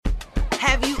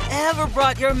Have you ever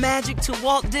brought your magic to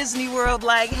Walt Disney World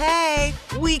like, hey,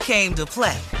 we came to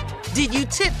play? Did you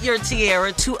tip your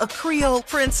tiara to a Creole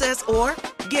princess or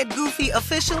get goofy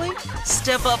officially?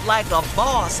 Step up like a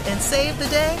boss and save the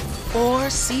day? Or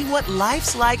see what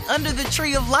life's like under the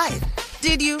tree of life?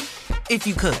 Did you? If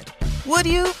you could. Would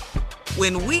you?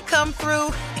 When we come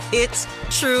through, it's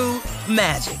true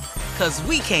magic. 'Cause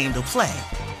we came to play.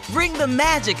 Bring the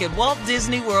magic at Walt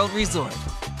Disney World Resort.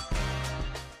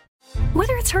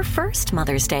 Whether it's her first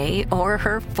Mother's Day or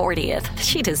her 40th,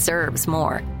 she deserves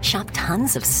more. Shop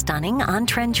tons of stunning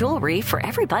on-trend jewelry for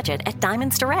every budget at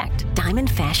Diamonds Direct. Diamond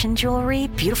fashion jewelry,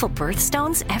 beautiful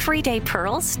birthstones, everyday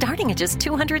pearls starting at just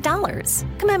 $200.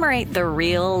 Commemorate the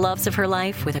real loves of her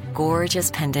life with a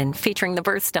gorgeous pendant featuring the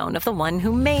birthstone of the one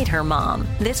who made her mom.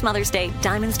 This Mother's Day,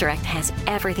 Diamonds Direct has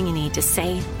everything you need to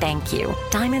say thank you.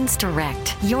 Diamonds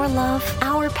Direct. Your love,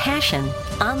 our passion.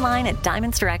 Online at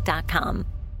diamondsdirect.com.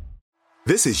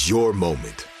 This is your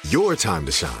moment, your time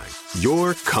to shine,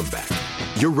 your comeback.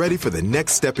 You're ready for the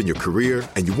next step in your career,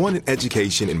 and you want an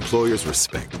education employers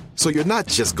respect. So you're not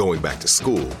just going back to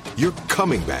school, you're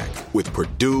coming back with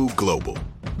Purdue Global.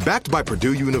 Backed by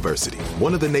Purdue University,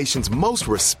 one of the nation's most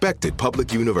respected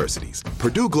public universities,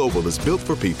 Purdue Global is built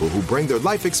for people who bring their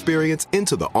life experience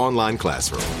into the online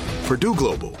classroom. Purdue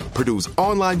Global, Purdue's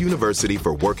online university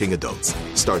for working adults.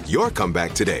 Start your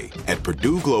comeback today at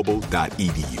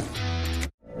purdueglobal.edu.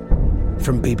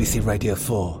 From BBC Radio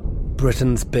 4,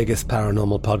 Britain's biggest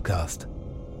paranormal podcast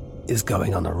is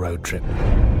going on a road trip.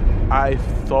 I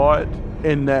thought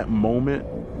in that moment,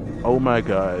 oh my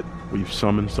God, we've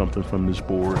summoned something from this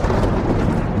board.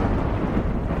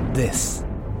 This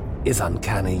is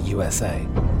Uncanny USA.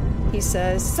 He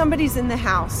says, somebody's in the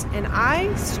house, and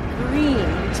I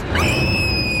screamed.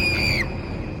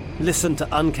 Listen to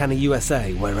Uncanny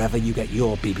USA wherever you get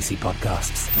your BBC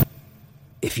podcasts,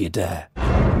 if you dare.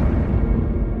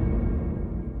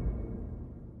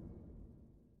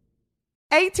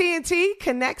 AT&T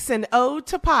connects an ode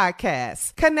to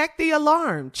podcasts. Connect the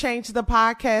alarm. Change the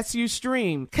podcast you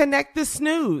stream. Connect the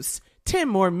snooze. 10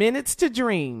 more minutes to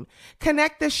dream.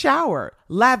 Connect the shower.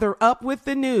 Lather up with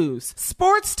the news.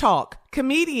 Sports talk,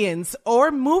 comedians,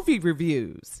 or movie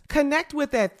reviews. Connect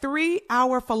with that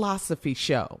 3-hour philosophy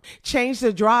show. Change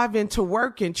the drive into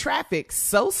work in traffic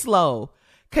so slow.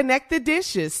 Connect the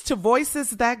dishes to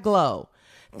voices that glow.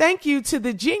 Thank you to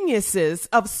the geniuses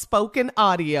of spoken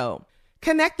audio.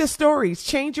 Connect the stories,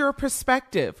 change your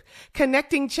perspective.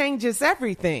 Connecting changes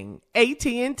everything.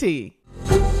 AT&T.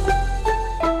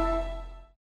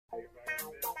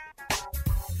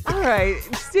 All right,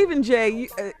 Stephen J.,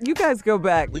 you guys go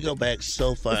back. We go back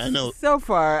so far. I know. So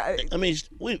far. I mean,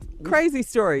 crazy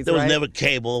stories, There was right? never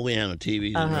cable. We had no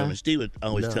TV. And Steve would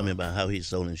always tell me about how he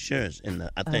sold insurance. And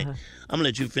I think, I'm going to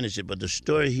let you finish it, but the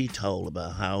story he told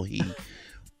about how he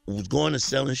was going to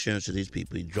sell insurance to these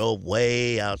people. He drove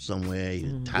way out somewhere. He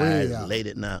was tired, late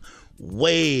at night,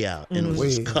 way out. And it was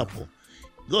this couple.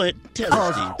 Go ahead, tell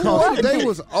us, Steve. Because they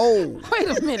was old. Wait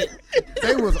a minute.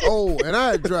 They was old, and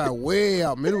I had to drive way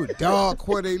out. Man, it was dark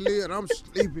where they lived. I'm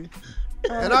sleepy.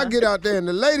 And I get out there, and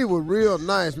the lady was real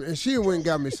nice, and she went and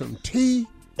got me some tea.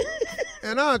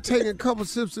 And I was taking a couple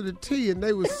sips of the tea, and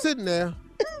they was sitting there.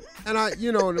 And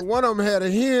one of them had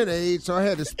a hearing aid, so I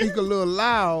had to speak a little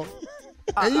loud.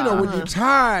 And when you're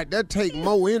tired, that take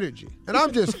more energy. And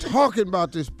I'm just talking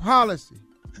about this policy.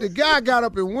 The guy got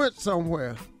up and went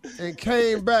somewhere and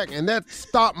came back, and that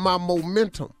stopped my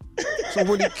momentum. So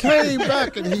when he came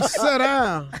back and he sat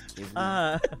down,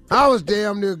 I was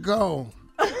damn near gone.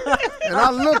 And I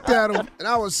looked at him, and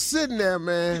I was sitting there,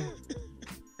 man.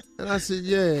 And I said,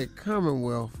 yeah,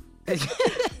 Commonwealth.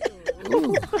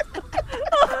 Ooh.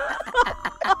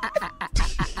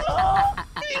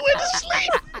 He went to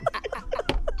sleep.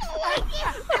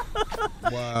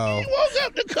 Wow. He woke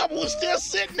up, the couple was still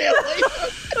sitting there waiting.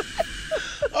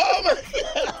 Oh, my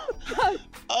God.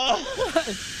 Oh.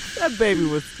 That baby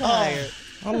was tired.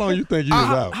 How long you think you was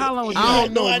out? How long was you I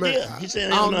don't know, man. idea. He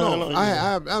said, I don't know. I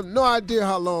have no idea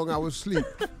how long I was asleep.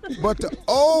 But the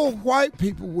old white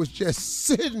people was just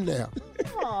sitting there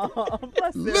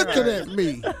looking at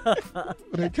me. But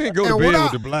they can't go to bed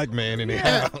with the black man in their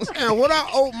house. And when I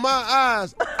opened my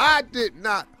eyes, I did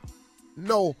not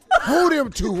know who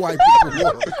them two white people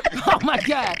were. Oh, my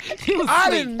God. I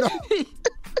didn't know.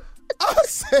 I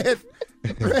said,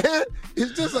 man,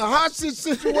 is this a hostage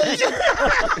situation?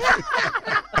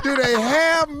 Do they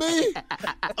have me?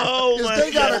 Oh, my God.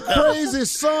 They got a crazy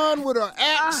son with an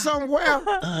axe somewhere?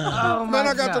 Oh, my Man,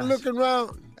 I got to gosh. looking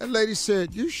around. That lady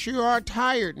said, you sure are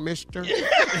tired, mister.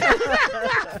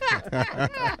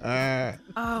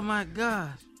 Oh, my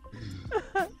gosh.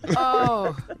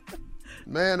 Oh.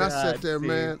 Man, I sat there, Steve.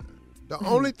 man. The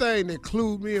only thing that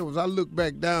clued me in was I looked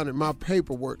back down at my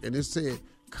paperwork and it said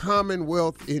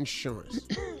Commonwealth Insurance.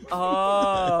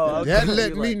 Oh, okay. That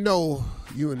let me know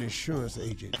you an insurance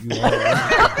agent. You all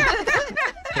right.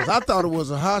 Because I thought it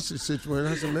was a hostage situation.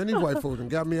 I said, man, these white folks done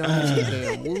got me out in these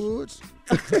damn woods.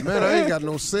 Man, I ain't got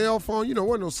no cell phone. You know,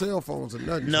 wasn't no cell phones or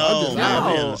nothing. No, So man,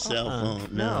 I we just, had a cell phone.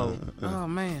 No. Oh,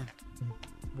 man.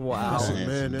 Wow. I said, Man,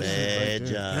 man, that's bad right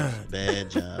there. jobs.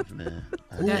 Bad jobs,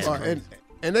 man.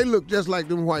 And they look just like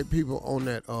them white people on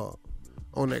that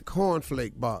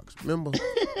cornflake box. Remember?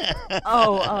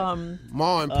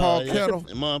 Ma and Pa Kettle.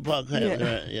 Ma and Pa Kettle,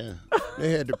 right, yeah.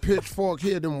 They had the pitchfork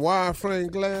here, them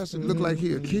wireframe glasses. It looked like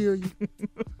he'll kill you.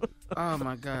 Oh,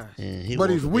 my gosh.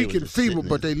 But he's weak and feeble,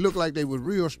 but they look like they was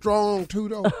real strong, too,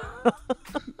 though.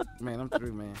 Man, I'm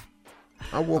through, man.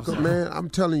 I woke up, man, I'm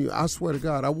telling you, I swear to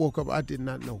God, I woke up, I did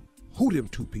not know who them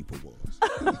two people was.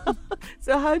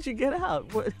 So how'd you get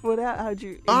out? How'd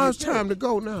you? It's time to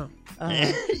go now.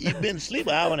 You've been asleep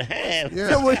an hour and a half. Yeah.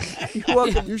 So you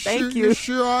welcome. You you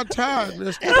sure are tired,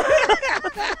 mister.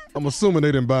 I'm assuming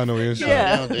they didn't buy no insurance.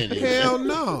 Yeah. Hell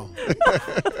no.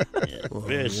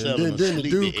 Very seldom Then the sleepy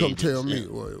dude come agents, tell me, yeah.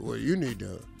 well, you need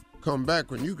to come back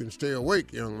when you can stay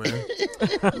awake, young man.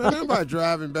 Man, nobody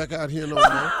driving back out here no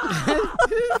more.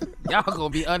 Y'all gonna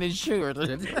be uninsured. I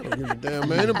don't give a damn,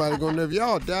 man. Anybody gonna know if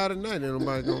y'all die tonight, ain't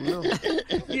nobody gonna know.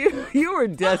 You were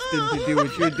destined to do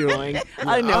what you're doing.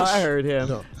 I know. I heard him.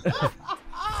 No.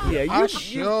 Yeah, I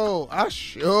sure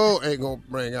ain't gonna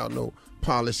bring out no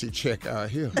policy check out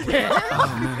here.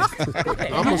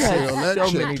 I'm gonna sell that so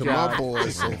check many to jobs. my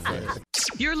boys so fast.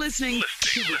 You're listening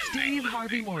to the Steve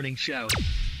Harvey Morning Show.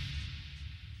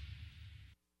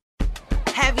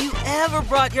 Have you ever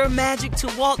brought your magic to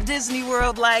Walt Disney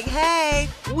World like, hey,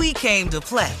 we came to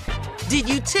play? Did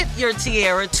you tip your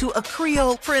tiara to a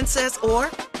Creole princess or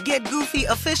get goofy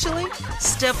officially?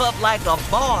 Step up like a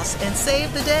boss and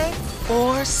save the day?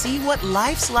 Or see what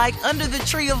life's like under the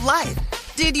tree of life?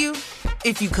 Did you?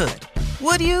 If you could.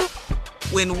 Would you?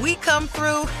 When we come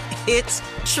through, it's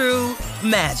true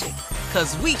magic.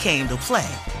 'Cause we came to play.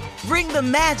 Bring the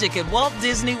magic at Walt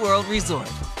Disney World Resort.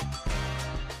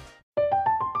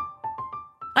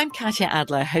 I'm Katya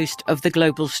Adler, host of The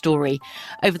Global Story.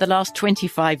 Over the last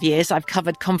 25 years, I've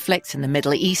covered conflicts in the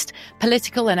Middle East,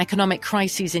 political and economic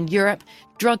crises in Europe,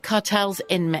 drug cartels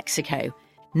in Mexico.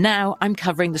 Now I'm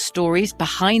covering the stories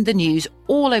behind the news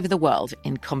all over the world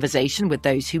in conversation with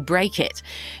those who break it.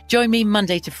 Join me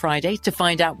Monday to Friday to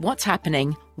find out what's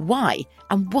happening, why,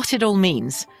 and what it all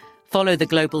means. Follow The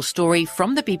Global Story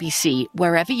from the BBC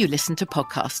wherever you listen to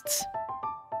podcasts.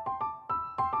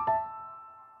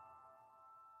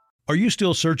 Are you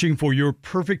still searching for your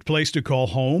perfect place to call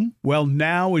home? Well,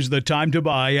 now is the time to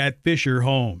buy at Fisher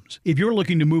Homes. If you're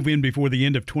looking to move in before the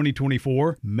end of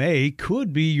 2024, May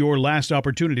could be your last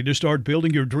opportunity to start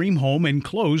building your dream home and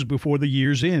close before the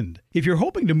year's end. If you're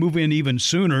hoping to move in even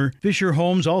sooner, Fisher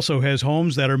Homes also has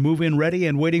homes that are move-in ready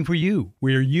and waiting for you,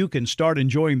 where you can start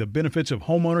enjoying the benefits of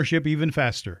homeownership even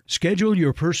faster. Schedule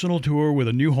your personal tour with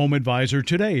a new home advisor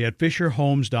today at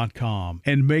FisherHomes.com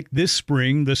and make this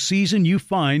spring the season you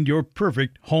find your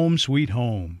perfect home sweet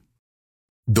home.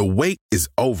 The wait is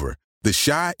over. The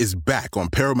Chi is back on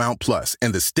Paramount Plus,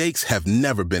 and the stakes have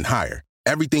never been higher.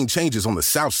 Everything changes on the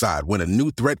South Side when a new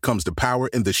threat comes to power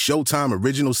in the Showtime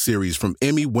original series from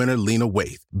Emmy winner Lena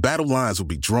Waithe. Battle lines will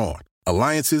be drawn,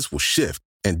 alliances will shift,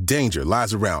 and danger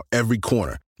lies around every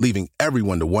corner, leaving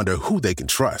everyone to wonder who they can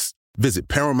trust. Visit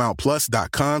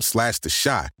ParamountPlus.com/The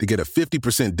Chi to get a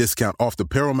 50% discount off the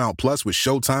Paramount Plus with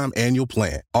Showtime annual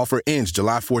plan. Offer ends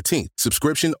July 14th.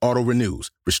 Subscription auto-renews.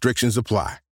 Restrictions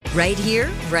apply. Right here,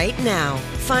 right now.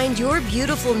 Find your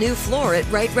beautiful new floor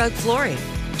at Right Rug Flooring.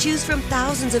 Choose from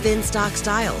thousands of in-stock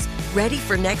styles, ready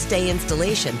for next day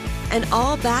installation, and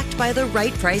all backed by the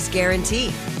right price guarantee.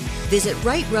 Visit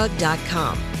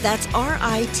rightrug.com. That's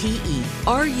RITERUG.com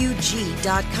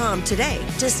today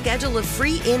to schedule a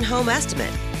free in-home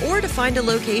estimate or to find a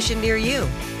location near you.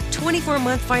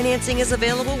 24-month financing is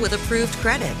available with approved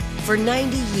credit. For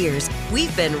 90 years,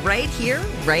 we've been right here,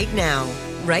 right now.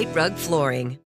 Right Rug Flooring.